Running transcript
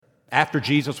after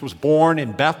Jesus was born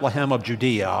in Bethlehem of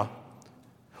Judea,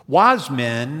 wise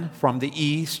men from the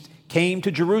east came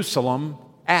to Jerusalem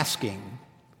asking,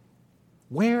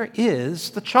 "Where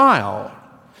is the child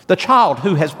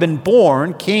who has been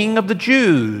born King of the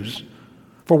Jews?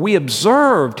 For we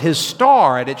observed his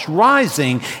star at its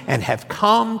rising and have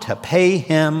come to pay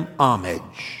him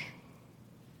homage."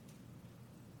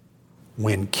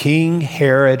 When King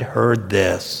Herod heard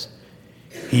this,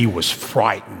 he was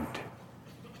frightened,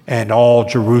 and all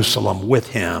Jerusalem with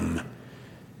him.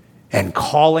 And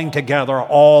calling together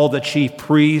all the chief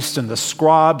priests and the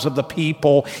scribes of the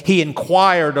people, he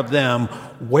inquired of them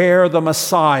where the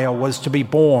Messiah was to be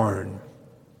born.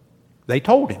 They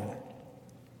told him,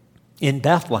 "In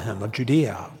Bethlehem of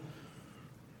Judea.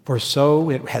 For so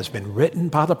it has been written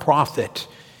by the prophet,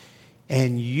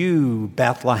 'And you,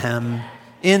 Bethlehem,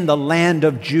 in the land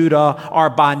of Judah, are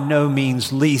by no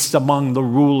means least among the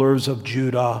rulers of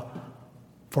Judah.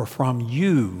 For from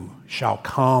you shall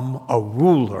come a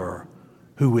ruler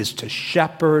who is to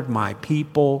shepherd my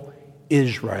people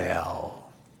Israel.'"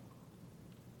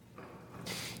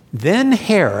 Then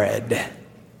Herod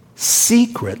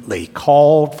secretly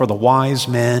called for the wise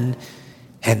men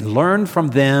and learned from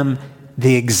them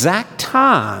the exact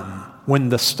time when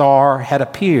the star had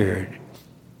appeared.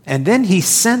 And then he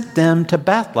sent them to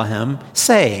Bethlehem,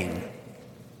 saying,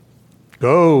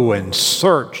 "Go and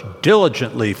search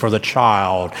diligently for the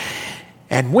child,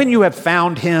 and when you have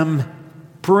found him,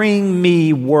 bring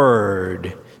me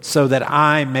word, so that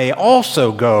I may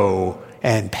also go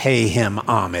and pay him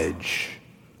homage."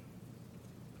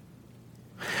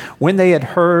 When they had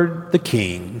heard the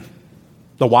king,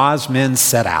 the wise men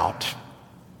set out,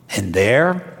 and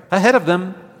there, ahead of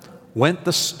them, went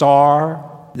the star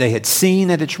they had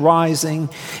seen at its rising,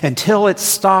 until it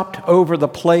stopped over the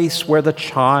place where the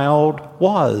child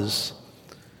was.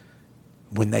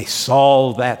 When they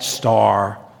saw that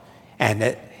star and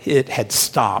it had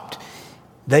stopped,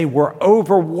 they were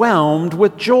overwhelmed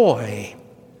with joy.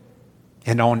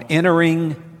 And on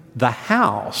entering the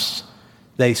house,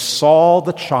 they saw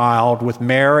the child with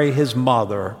Mary, his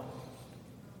mother,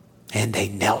 and they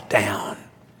knelt down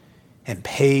and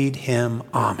paid him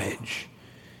homage.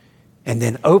 And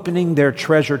then opening their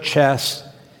treasure chests,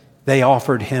 they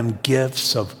offered him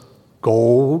gifts of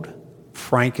gold,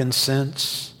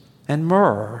 frankincense, and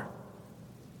myrrh.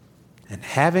 And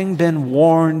having been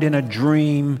warned in a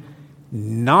dream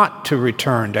not to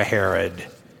return to Herod,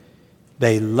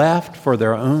 they left for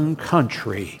their own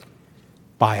country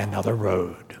by another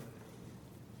road.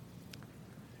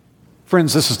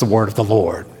 Friends, this is the word of the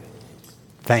Lord.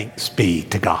 Thanks be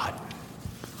to God.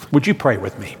 Would you pray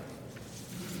with me?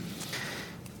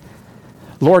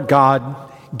 Lord God,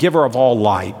 giver of all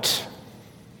light,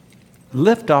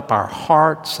 lift up our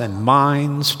hearts and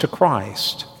minds to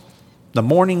Christ, the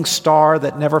morning star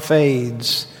that never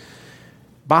fades.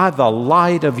 By the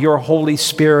light of your Holy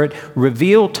Spirit,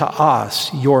 reveal to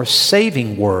us your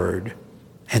saving word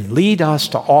and lead us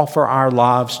to offer our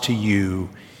lives to you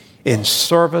in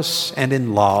service and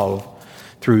in love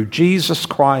through Jesus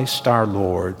Christ our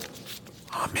Lord.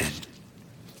 Amen.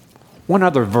 One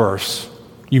other verse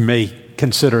you may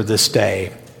consider this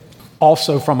day,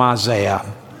 also from Isaiah.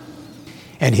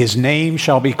 "And his name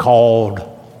shall be called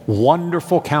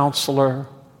Wonderful Counselor,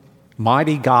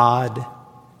 Mighty God,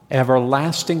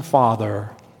 Everlasting Father,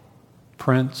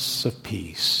 Prince of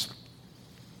Peace."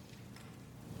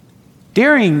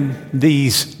 During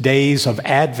these days of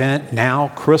Advent, now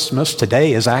Christmas,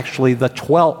 today is actually the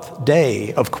 12th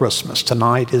day of Christmas.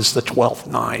 Tonight is the 12th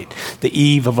night, the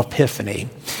eve of Epiphany.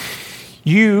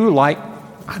 You, like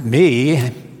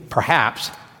me,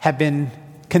 perhaps, have been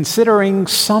considering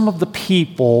some of the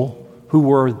people who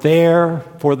were there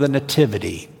for the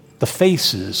Nativity, the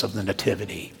faces of the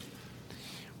Nativity.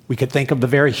 We could think of the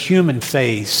very human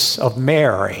face of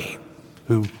Mary,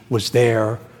 who was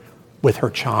there with her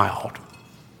child,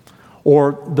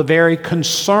 or the very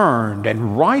concerned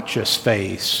and righteous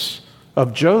face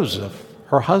of Joseph,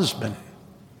 her husband.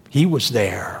 He was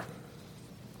there.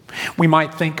 We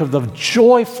might think of the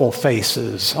joyful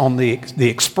faces on the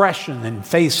expression and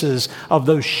faces of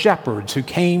those shepherds who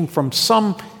came from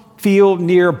some field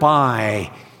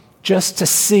nearby just to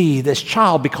see this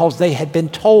child because they had been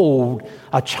told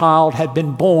a child had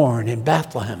been born in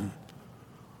Bethlehem.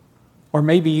 Or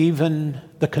maybe even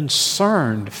the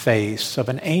concerned face of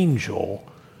an angel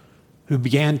who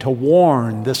began to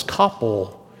warn this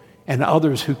couple and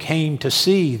others who came to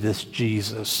see this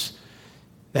Jesus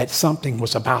that something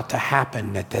was about to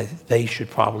happen, that they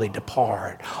should probably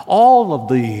depart. All of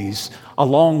these,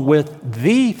 along with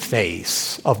the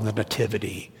face of the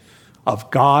Nativity of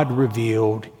God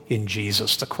revealed in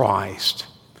Jesus the Christ.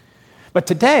 But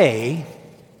today,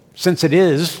 since it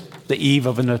is the eve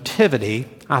of a nativity,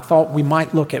 I thought we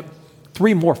might look at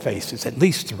three more faces, at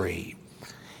least three.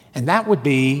 And that would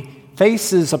be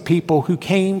faces of people who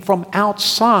came from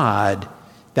outside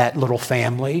that little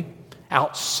family,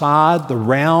 outside the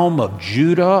realm of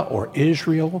Judah or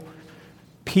Israel,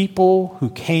 people who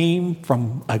came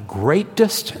from a great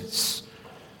distance.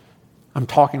 I'm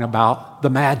talking about the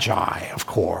Magi, of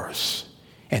course,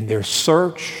 and their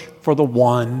search for the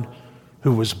one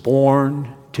who was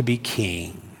born to be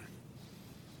king.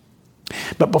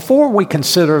 But before we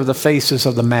consider the faces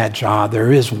of the Magi,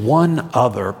 there is one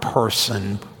other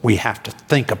person we have to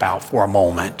think about for a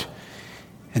moment,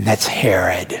 and that's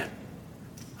Herod,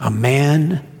 a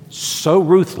man so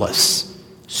ruthless,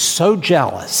 so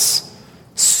jealous,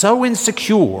 so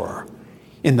insecure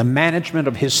in the management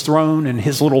of his throne and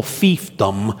his little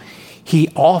fiefdom, he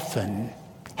often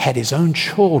had his own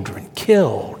children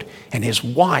killed and his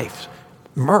wife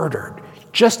murdered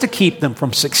just to keep them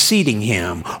from succeeding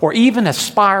him or even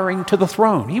aspiring to the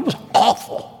throne. He was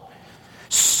awful.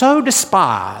 So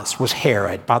despised was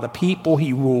Herod by the people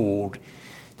he ruled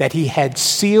that he had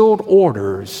sealed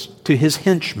orders to his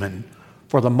henchmen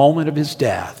for the moment of his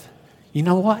death. You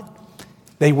know what?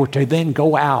 They were to then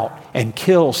go out and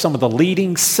kill some of the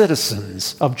leading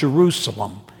citizens of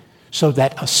Jerusalem so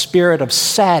that a spirit of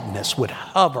sadness would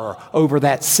hover over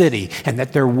that city and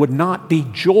that there would not be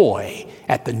joy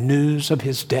at the news of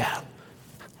his death.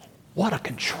 What a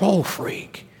control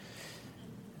freak.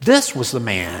 This was the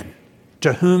man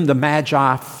to whom the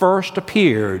Magi first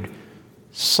appeared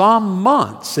some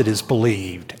months, it is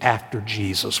believed, after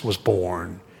Jesus was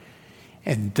born.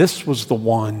 And this was the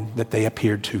one that they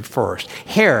appeared to first.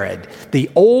 Herod, the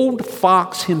old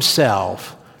fox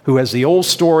himself, who, as the old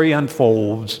story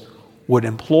unfolds, would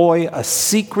employ a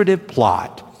secretive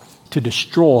plot to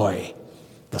destroy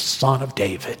the Son of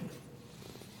David.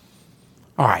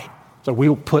 All right, so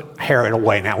we'll put Herod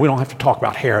away now. We don't have to talk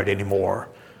about Herod anymore.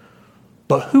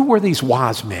 But who were these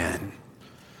wise men?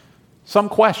 Some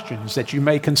questions that you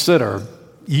may consider.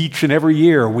 Each and every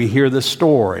year we hear this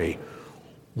story.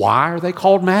 Why are they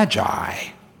called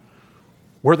Magi?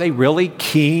 Were they really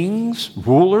kings,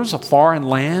 rulers of foreign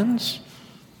lands?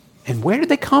 And where did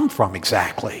they come from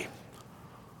exactly?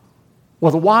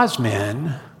 Well, the wise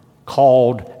men,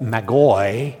 called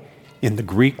magoi in the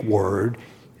Greek word,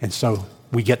 and so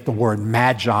we get the word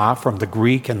magi from the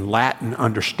Greek and Latin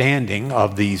understanding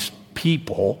of these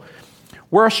people,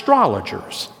 were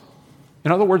astrologers.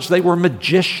 In other words, they were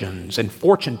magicians and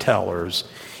fortune tellers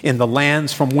in the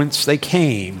lands from whence they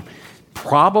came,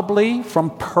 probably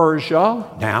from Persia,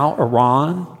 now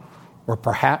Iran, or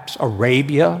perhaps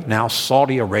Arabia, now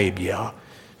Saudi Arabia.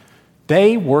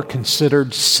 They were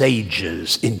considered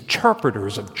sages,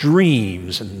 interpreters of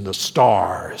dreams and the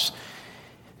stars.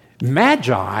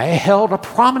 Magi held a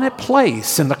prominent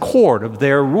place in the court of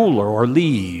their ruler or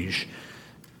liege.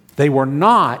 They were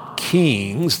not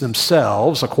kings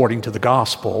themselves, according to the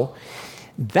gospel.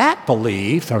 That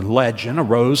belief or legend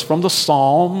arose from the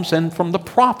Psalms and from the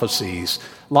prophecies,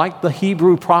 like the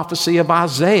Hebrew prophecy of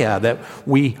Isaiah that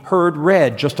we heard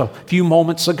read just a few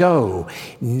moments ago.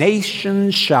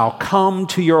 Nations shall come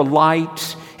to your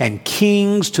light, and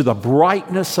kings to the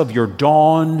brightness of your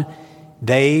dawn.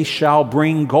 They shall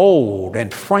bring gold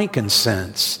and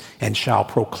frankincense, and shall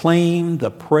proclaim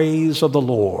the praise of the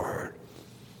Lord.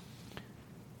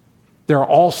 There are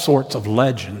all sorts of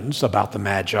legends about the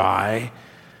Magi.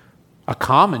 A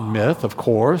common myth, of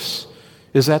course,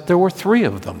 is that there were three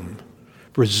of them,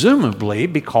 presumably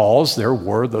because there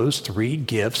were those three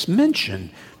gifts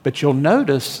mentioned. But you'll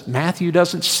notice Matthew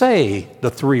doesn't say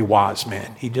the three wise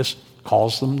men. He just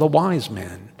calls them the wise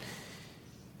men.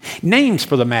 Names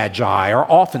for the Magi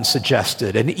are often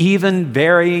suggested, and even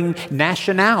varying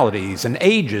nationalities and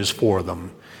ages for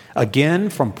them. Again,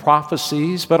 from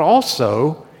prophecies, but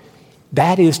also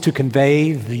that is to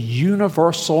convey the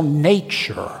universal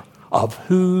nature of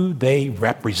who they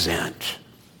represent.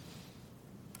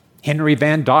 Henry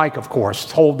Van Dyke, of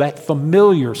course, told that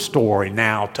familiar story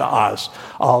now to us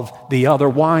of the other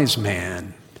wise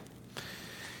man.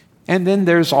 And then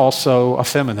there's also a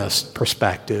feminist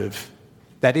perspective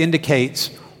that indicates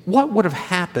what would have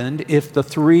happened if the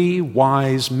three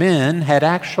wise men had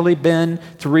actually been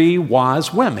three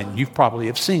wise women. You probably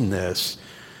have seen this.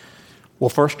 Well,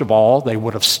 first of all, they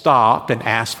would have stopped and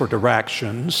asked for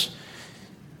directions.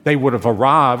 They would have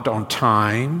arrived on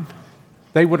time.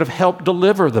 They would have helped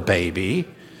deliver the baby.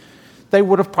 They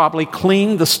would have probably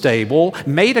cleaned the stable,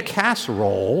 made a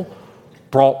casserole,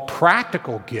 brought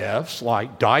practical gifts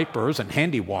like diapers and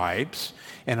handy wipes,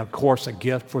 and of course a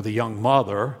gift for the young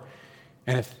mother.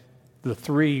 And if the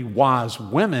three wise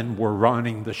women were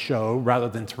running the show rather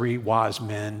than three wise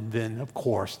men, then of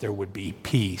course there would be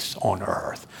peace on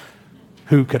earth.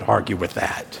 Who could argue with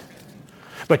that?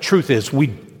 But truth is, we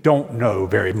don't know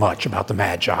very much about the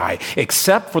Magi,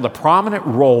 except for the prominent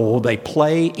role they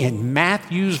play in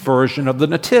Matthew's version of the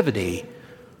Nativity.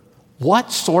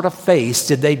 What sort of face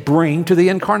did they bring to the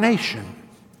incarnation?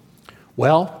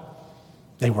 Well,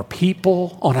 they were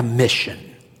people on a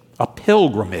mission, a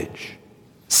pilgrimage.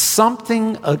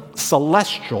 Something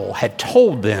celestial had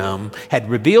told them, had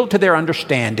revealed to their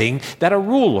understanding that a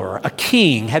ruler, a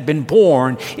king, had been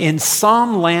born in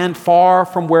some land far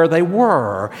from where they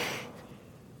were.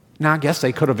 Now, I guess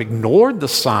they could have ignored the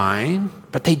sign,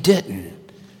 but they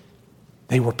didn't.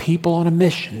 They were people on a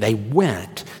mission. They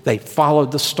went. They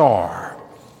followed the star.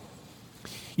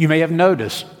 You may have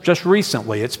noticed just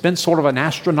recently, it's been sort of an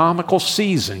astronomical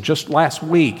season. Just last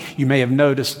week, you may have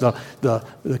noticed the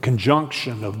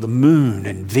conjunction of the moon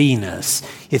and Venus.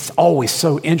 It's always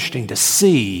so interesting to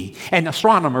see. And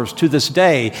astronomers to this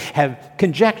day have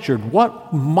conjectured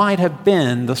what might have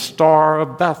been the Star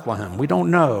of Bethlehem. We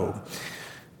don't know.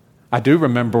 I do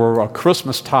remember a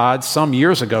Christmastide some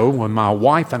years ago when my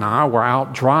wife and I were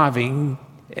out driving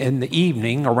in the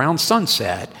evening around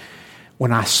sunset,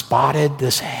 when I spotted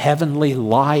this heavenly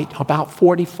light about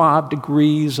 45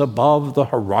 degrees above the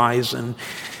horizon,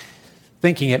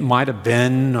 thinking it might have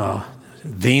been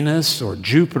Venus or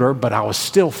Jupiter, but I was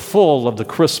still full of the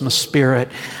Christmas spirit.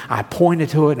 I pointed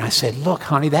to it and I said, "Look,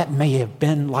 honey, that may have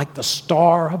been like the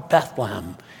Star of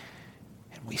Bethlehem."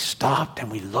 And we stopped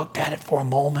and we looked at it for a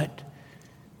moment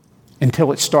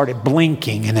until it started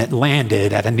blinking and it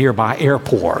landed at a nearby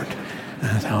airport.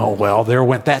 And I thought, oh, well, there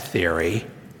went that theory.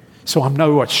 So I'm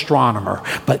no astronomer,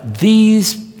 but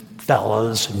these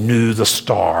fellows knew the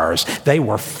stars. They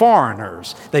were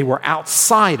foreigners. They were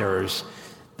outsiders.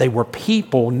 They were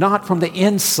people not from the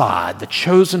inside, the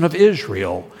chosen of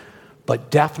Israel,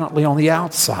 but definitely on the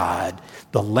outside,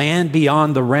 the land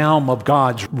beyond the realm of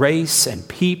God's race and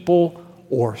people,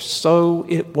 or so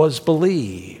it was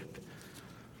believed.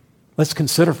 Let's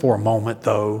consider for a moment,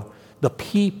 though, the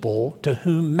people to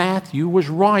whom Matthew was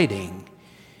writing.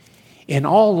 In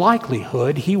all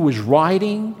likelihood, he was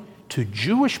writing to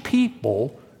Jewish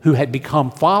people who had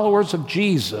become followers of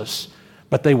Jesus,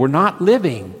 but they were not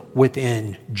living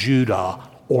within Judah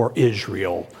or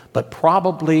Israel, but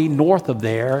probably north of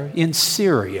there in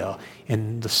Syria,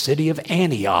 in the city of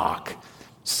Antioch.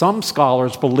 Some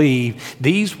scholars believe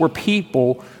these were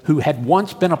people who had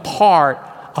once been a part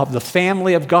of the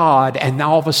family of God and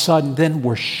now all of a sudden then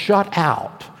were shut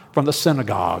out from the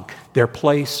synagogue, their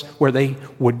place where they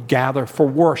would gather for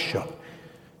worship.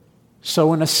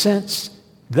 So in a sense,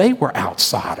 they were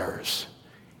outsiders,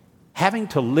 having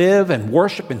to live and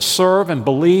worship and serve and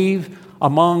believe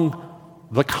among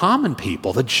the common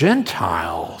people, the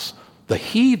Gentiles, the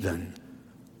heathen,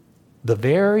 the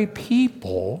very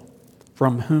people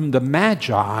from whom the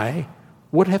Magi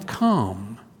would have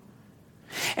come.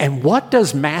 And what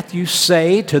does Matthew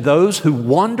say to those who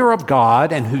wonder of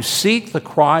God and who seek the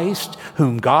Christ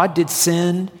whom God did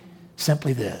send?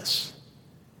 Simply this: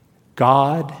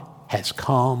 God has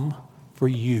come for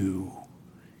you.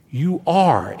 You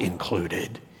are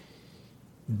included.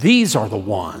 These are the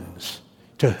ones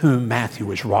to whom Matthew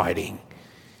is writing.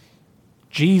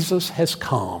 Jesus has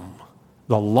come,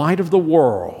 the light of the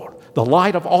world, the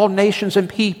light of all nations and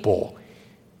people,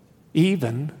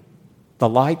 even the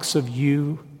likes of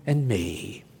you and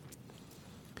me.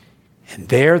 And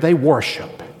there they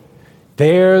worship.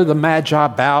 There the Magi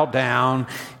bow down,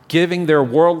 giving their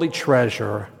worldly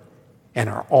treasure, and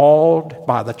are awed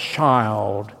by the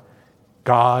child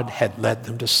God had led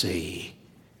them to see.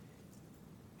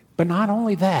 But not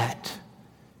only that,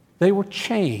 they were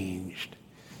changed.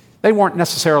 They weren't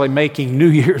necessarily making New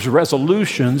Year's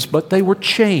resolutions, but they were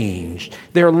changed.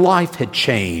 Their life had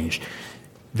changed.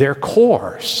 Their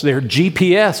course, their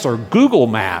GPS or Google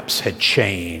Maps had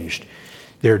changed.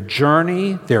 Their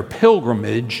journey, their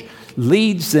pilgrimage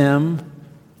leads them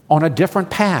on a different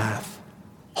path.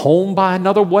 Home by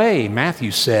another way,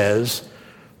 Matthew says.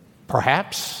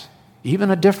 Perhaps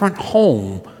even a different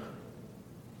home,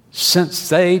 since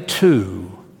they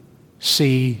too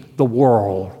see the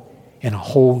world in a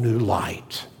whole new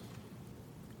light.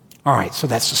 All right, so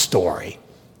that's the story.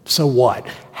 So what?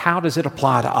 How does it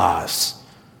apply to us?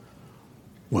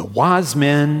 Well, wise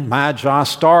men, magi,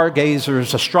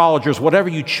 stargazers, astrologers, whatever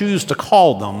you choose to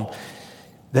call them,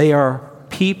 they are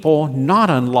people not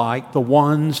unlike the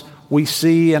ones we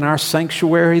see in our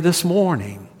sanctuary this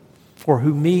morning, or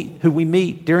who we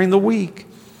meet during the week.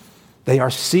 They are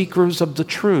seekers of the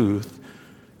truth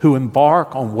who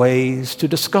embark on ways to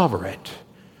discover it.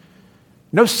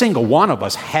 No single one of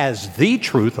us has the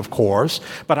truth, of course,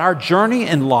 but our journey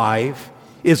in life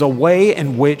is a way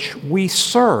in which we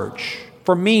search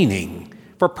for meaning,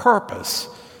 for purpose.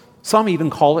 Some even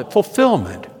call it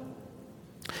fulfillment.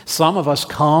 Some of us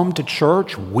come to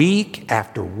church week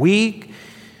after week,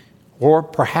 or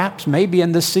perhaps maybe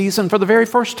in this season for the very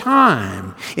first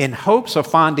time, in hopes of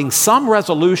finding some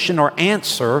resolution or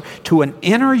answer to an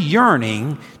inner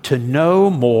yearning to know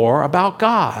more about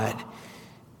God.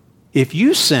 If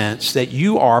you sense that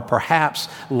you are perhaps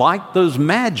like those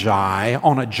magi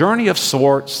on a journey of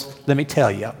sorts, let me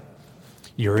tell you,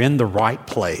 you're in the right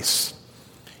place.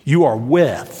 You are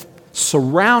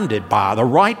surrounded by the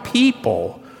right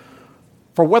people.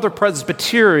 For whether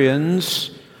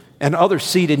Presbyterians and others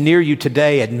seated near you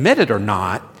today admit it or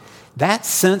not, that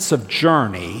sense of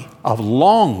journey, of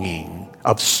longing,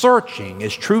 of searching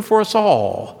is true for us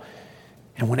all.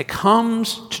 And when it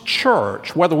comes to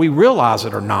church, whether we realize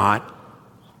it or not,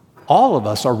 all of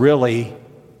us are really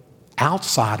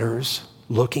outsiders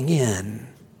looking in.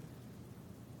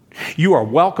 You are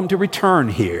welcome to return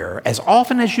here as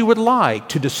often as you would like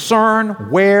to discern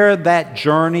where that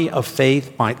journey of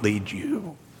faith might lead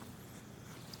you.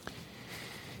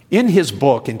 In his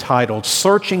book entitled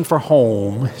Searching for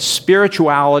Home,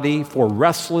 Spirituality for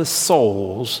Restless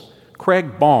Souls,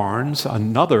 Craig Barnes,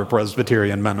 another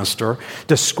Presbyterian minister,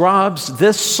 describes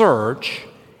this search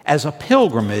as a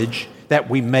pilgrimage that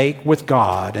we make with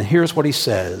God. And here's what he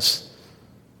says.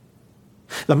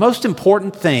 The most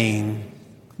important thing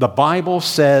the Bible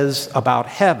says about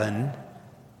heaven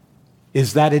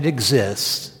is that it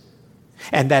exists,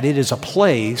 and that it is a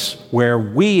place where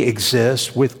we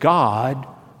exist with God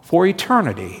for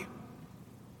eternity.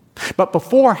 But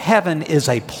before heaven is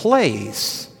a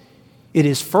place, it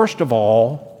is first of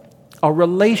all a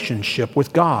relationship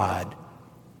with God,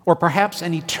 or perhaps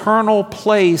an eternal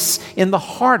place in the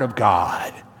heart of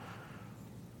God.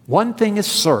 One thing is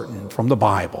certain from the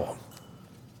Bible: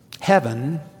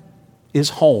 heaven is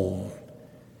home,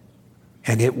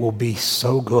 and it will be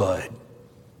so good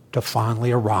to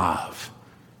finally arrive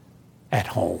at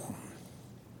home.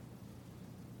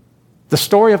 The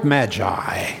story of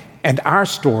Magi and our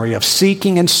story of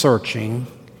seeking and searching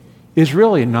is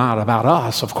really not about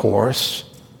us, of course,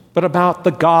 but about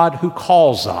the God who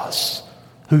calls us,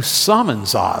 who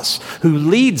summons us, who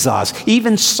leads us,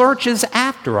 even searches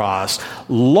after us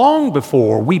long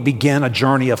before we begin a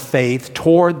journey of faith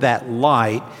toward that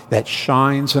light that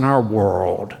shines in our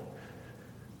world.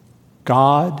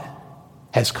 God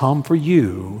has come for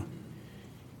you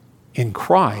in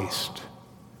Christ.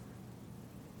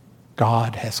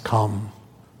 God has come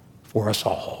for us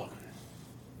all.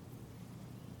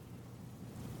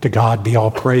 To God be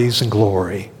all praise and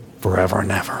glory forever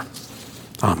and ever.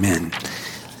 Amen.